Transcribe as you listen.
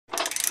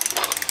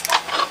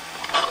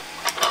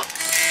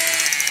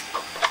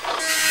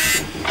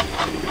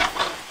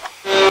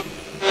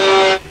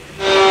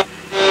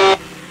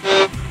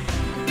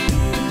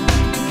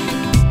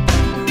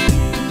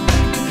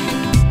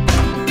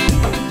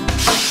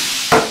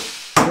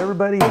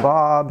everybody,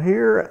 Bob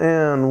here,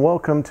 and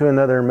welcome to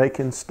another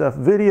Making Stuff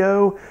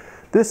video.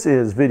 This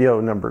is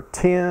video number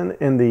 10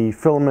 in the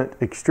Filament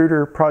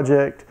Extruder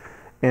project,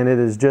 and it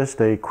is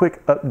just a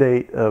quick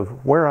update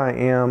of where I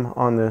am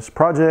on this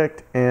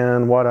project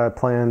and what I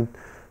plan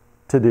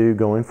to do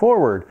going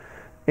forward.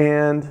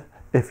 And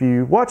if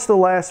you watched the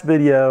last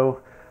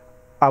video,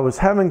 I was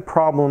having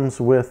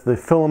problems with the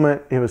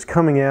filament. It was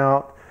coming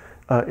out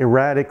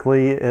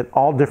erratically at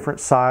all different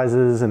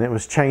sizes, and it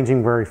was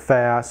changing very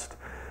fast.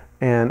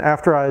 And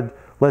after I'd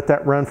let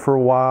that run for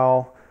a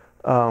while,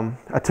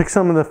 I took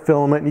some of the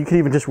filament, and you could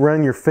even just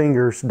run your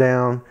fingers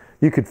down.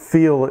 You could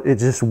feel it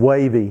just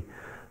wavy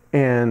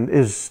and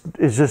is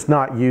just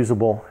not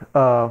usable.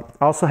 I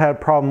also had a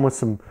problem with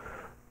some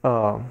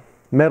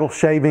metal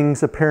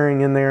shavings appearing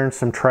in there and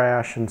some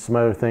trash and some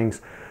other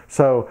things.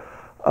 So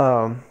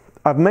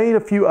I've made a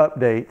few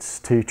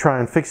updates to try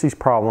and fix these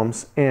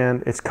problems,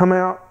 and it's come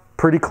out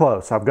pretty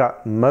close. I've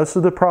got most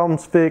of the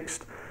problems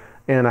fixed,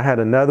 and I had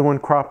another one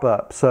crop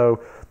up.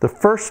 So the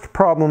first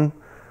problem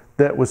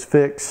that was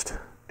fixed,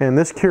 and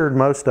this cured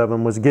most of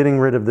them, was getting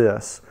rid of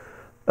this.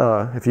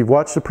 If you've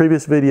watched the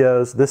previous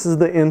videos, this is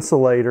the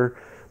insulator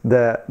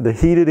that the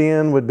heated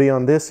end would be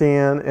on this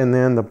end, and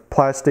then the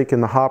plastic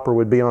and the hopper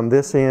would be on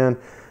this end,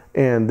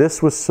 and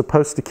this was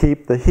supposed to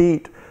keep the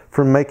heat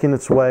from making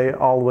its way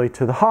all the way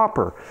to the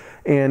hopper.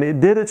 And it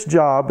did its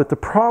job, but the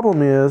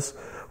problem is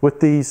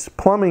with these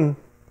plumbing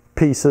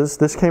pieces,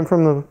 this came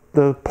from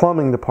the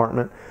plumbing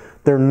department,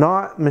 they're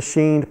not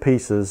machined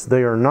pieces.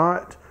 They are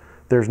not,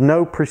 there's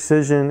no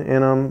precision in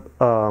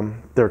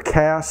them. They're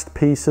cast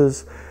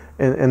pieces,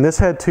 and this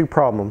had two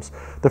problems.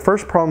 The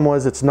first problem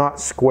was it's not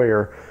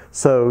square.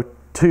 So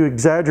to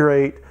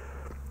exaggerate,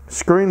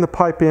 screwing the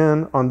pipe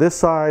in on this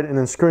side and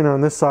then screwing it on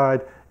this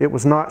side, it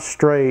was not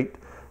straight.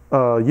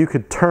 You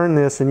could turn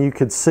this and you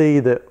could see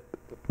that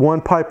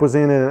one pipe was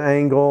in at an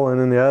angle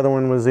and then the other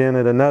one was in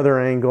at another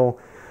angle,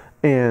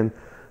 and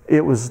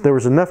there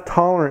was enough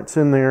tolerance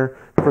in there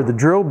for the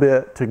drill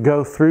bit to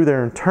go through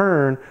there and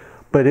turn,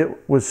 but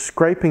it was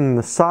scraping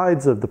the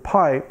sides of the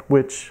pipe,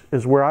 which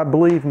is where I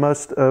believe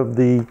most of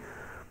the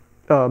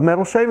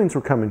metal shavings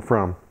were coming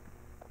from.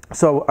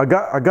 So I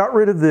got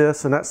rid of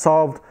this, and that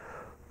solved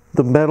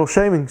the metal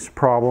shavings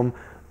problem,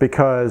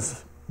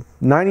 because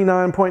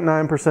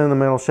 99.9% of the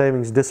metal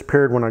shavings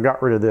disappeared when I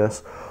got rid of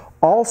this.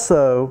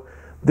 Also,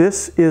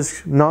 this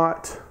is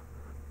not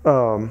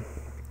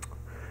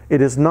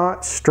it is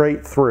not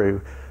straight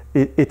through.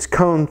 It's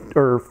cone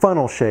or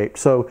funnel shaped.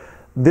 So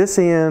this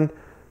end,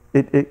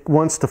 it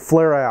wants to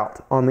flare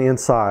out on the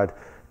inside.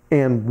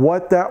 And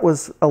what that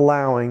was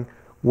allowing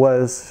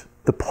was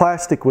the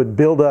plastic would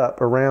build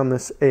up around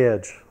this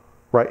edge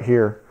right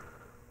here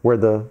where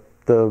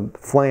the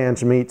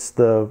flange meets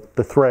the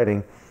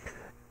threading.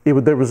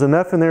 There was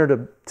enough in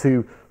there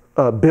to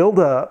build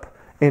up,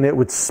 and it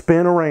would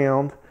spin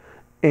around,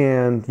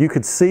 and you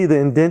could see the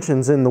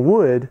indentions in the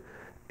wood.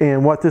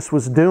 And what this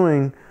was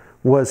doing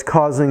was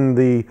causing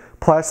the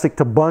plastic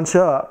to bunch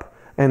up,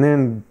 and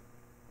then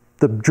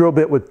the drill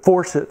bit would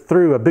force it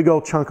through, a big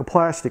old chunk of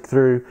plastic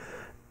through.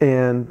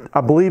 And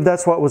I believe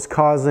that's what was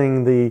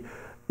causing the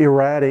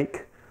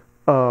erratic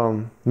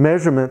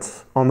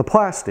measurements on the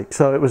plastic.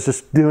 So it was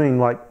just doing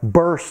like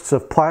bursts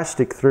of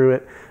plastic through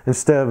it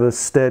instead of a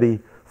steady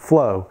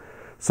flow.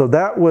 So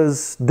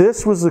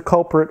this was the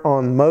culprit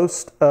on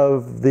most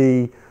of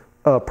the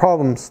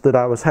problems that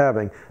I was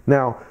having.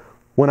 Now,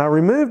 when I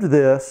removed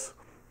this,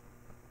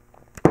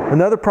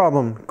 another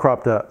problem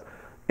cropped up,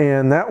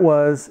 and that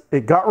was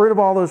it got rid of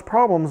all those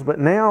problems, but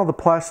now the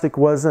plastic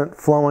wasn't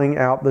flowing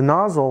out the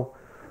nozzle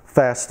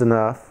fast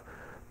enough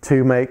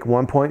to make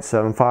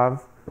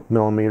 1.75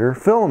 millimeter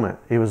filament.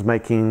 It was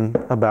making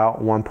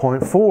about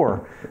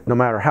 1.4. No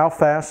matter how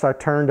fast I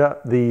turned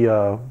up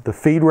the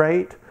feed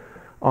rate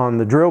on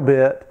the drill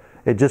bit,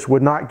 it just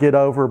would not get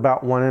over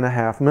about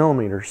 1.5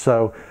 millimeters.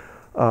 So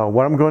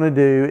what I'm going to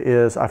do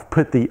is I've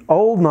put the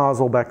old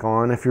nozzle back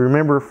on. If you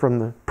remember from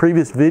the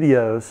previous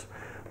videos,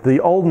 the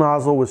old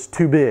nozzle was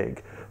too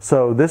big.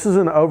 So this is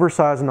an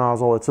oversized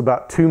nozzle. It's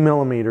about 2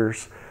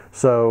 millimeters.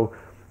 So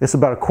it's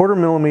about 1/4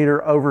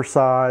 millimeter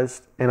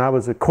oversized, and I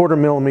was 1/4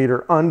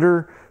 millimeter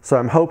under. So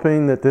I'm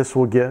hoping that this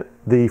will get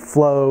the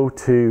flow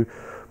to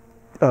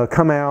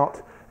come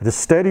out at a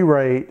steady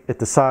rate at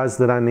the size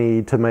that I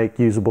need to make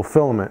usable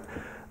filament.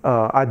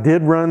 I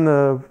did run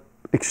the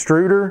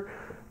extruder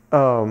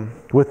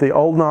with the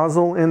old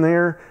nozzle in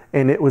there,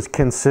 and it was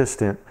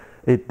consistent.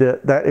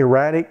 That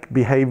erratic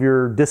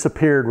behavior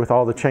disappeared with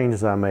all the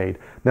changes I made.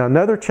 Now,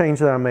 another change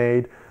that I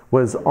made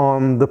was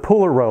on the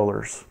puller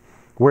rollers,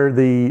 where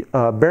the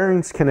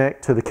bearings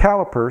connect to the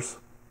calipers.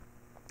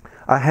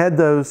 I had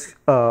those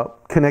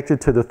connected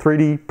to the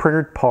 3D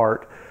printed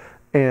part,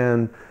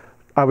 and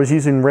I was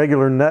using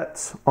regular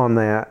nuts on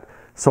that,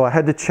 so I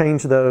had to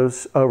change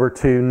those over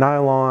to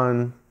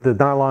the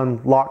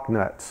nylon lock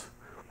nuts.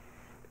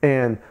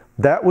 And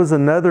that was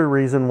another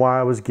reason why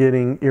I was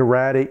getting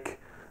erratic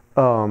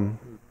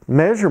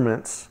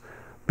measurements,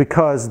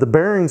 because the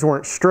bearings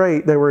weren't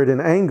straight, they were at an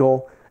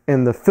angle,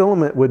 and the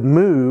filament would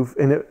move,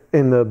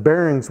 and the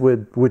bearings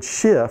would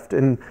shift,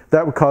 and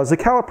that would cause the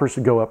calipers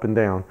to go up and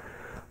down.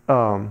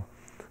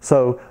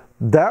 So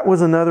that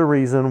was another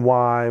reason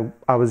why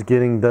I was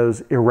getting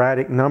those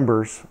erratic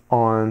numbers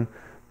on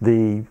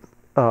the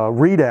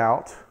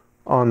readout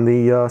on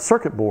the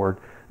circuit board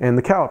and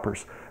the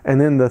calipers. And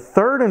then the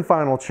third and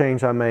final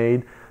change I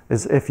made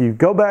is, if you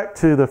go back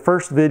to the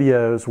first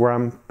videos where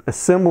I'm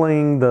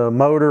assembling the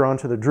motor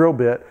onto the drill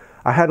bit,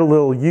 I had a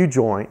little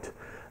U-joint,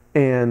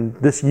 and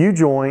this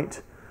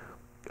U-joint,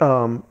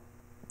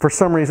 for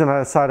some reason I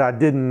decided I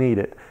didn't need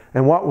it.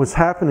 And what was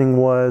happening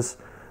was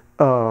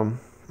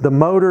the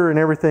motor and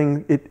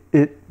everything,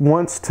 it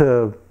wants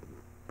to,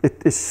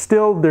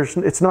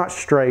 it's not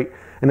straight,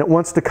 and it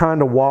wants to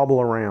kind of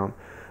wobble around.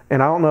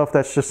 And I don't know if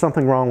that's just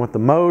something wrong with the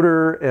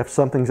motor, if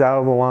something's out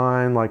of the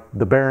line, like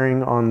the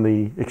bearing on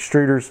the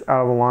extruder's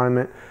out of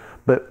alignment.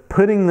 But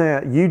putting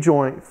that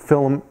U-joint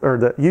film, or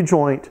the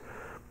U-joint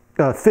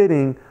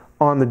fitting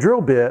on the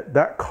drill bit,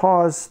 that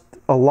caused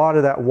a lot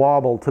of that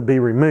wobble to be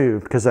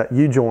removed, because that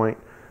U-joint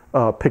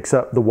picks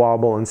up the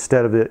wobble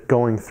instead of it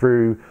going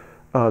through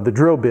the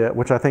drill bit,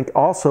 which I think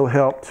also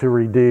helped to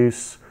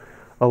reduce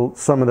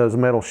some of those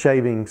metal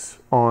shavings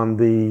on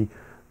the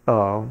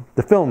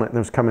filament that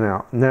was coming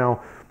out.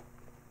 Now,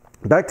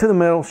 back to the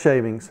metal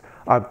shavings.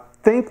 I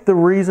think the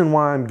reason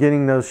why I'm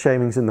getting those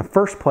shavings in the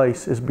first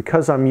place is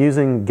because I'm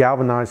using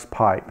galvanized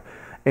pipe.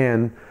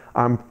 And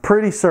I'm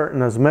pretty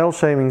certain those metal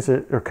shavings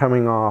that are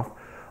coming off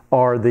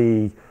are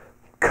the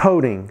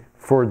coating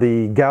for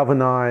the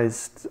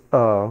galvanized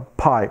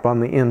pipe on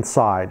the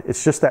inside.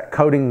 It's just that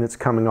coating that's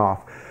coming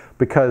off.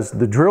 Because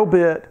the drill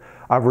bit,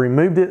 I've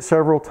removed it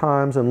several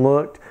times and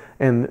looked,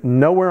 and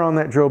nowhere on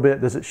that drill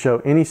bit does it show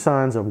any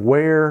signs of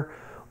wear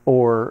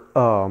or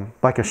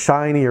like a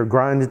shiny or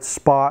grinded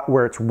spot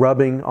where it's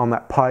rubbing on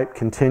that pipe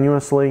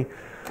continuously.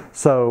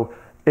 So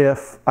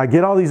if I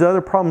get all these other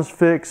problems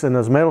fixed and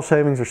those metal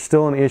shavings are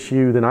still an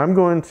issue, then I'm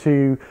going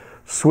to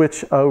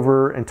switch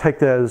over and take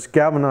those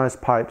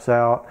galvanized pipes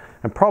out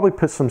and probably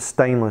put some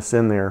stainless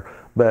in there.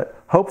 But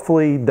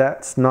hopefully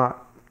that's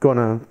not going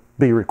to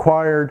be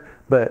required,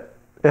 but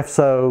if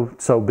so,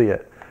 so be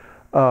it.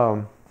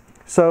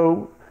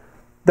 So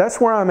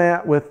that's where I'm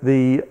at with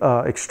the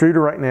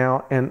extruder right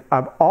now, and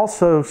I've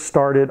also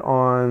started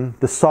on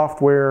the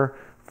software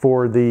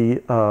for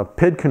the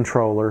PID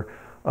controller.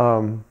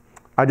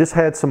 I just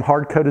had some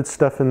hard-coded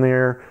stuff in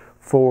there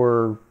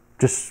for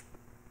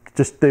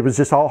it was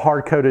just all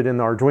hard-coded in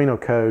the Arduino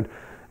code,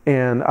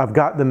 and I've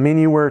got the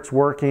menu where it's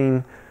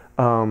working.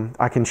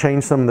 I can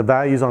change some of the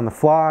values on the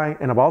fly,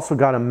 and I've also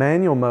got a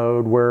manual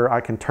mode where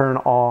I can turn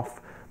off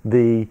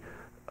the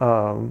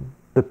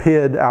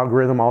PID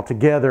algorithm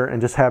altogether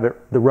and just have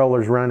the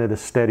rollers run at a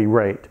steady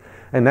rate.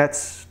 And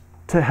that's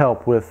to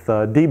help with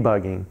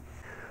debugging.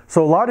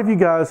 So a lot of you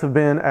guys have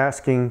been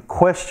asking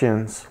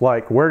questions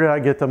like, where did I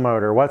get the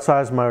motor? What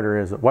size motor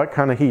is it? What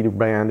kind of heater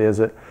band is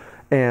it?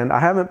 And I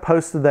haven't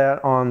posted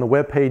that on the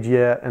web page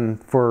yet,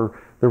 and for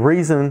the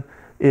reason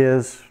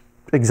is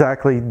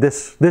exactly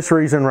this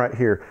reason right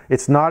here.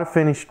 It's not a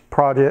finished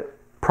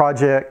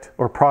project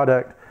or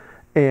product,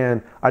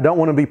 and I don't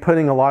want to be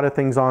putting a lot of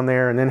things on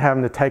there and then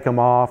having to take them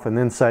off and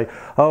then say,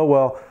 oh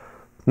well,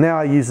 now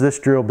I use this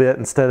drill bit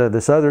instead of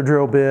this other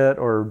drill bit,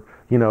 or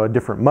a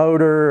different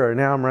motor, or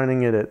now I'm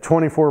running it at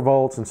 24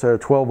 volts instead of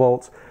 12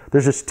 volts.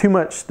 There's just too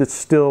much that's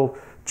still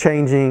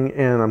changing,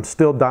 and I'm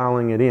still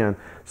dialing it in.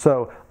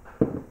 So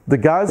the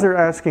guys that are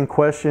asking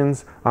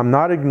questions, I'm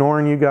not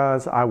ignoring you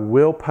guys. I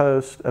will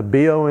post a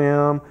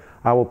BOM,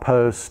 I will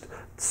post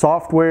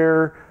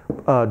software,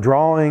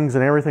 drawings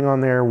and everything on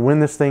there when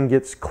this thing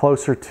gets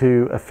closer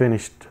to a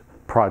finished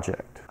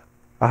project.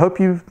 I hope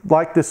you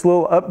like this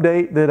little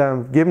update that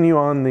I'm giving you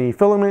on the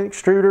filament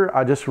extruder.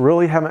 I just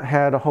really haven't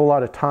had a whole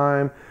lot of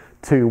time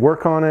to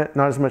work on it,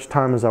 not as much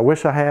time as I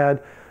wish I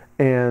had,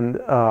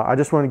 and I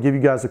just want to give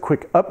you guys a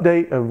quick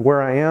update of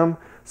where I am.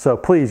 So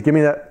please give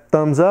me that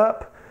thumbs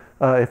up.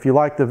 If you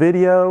like the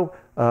video,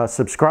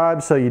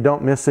 subscribe so you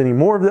don't miss any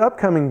more of the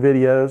upcoming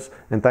videos,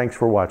 and thanks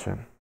for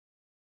watching.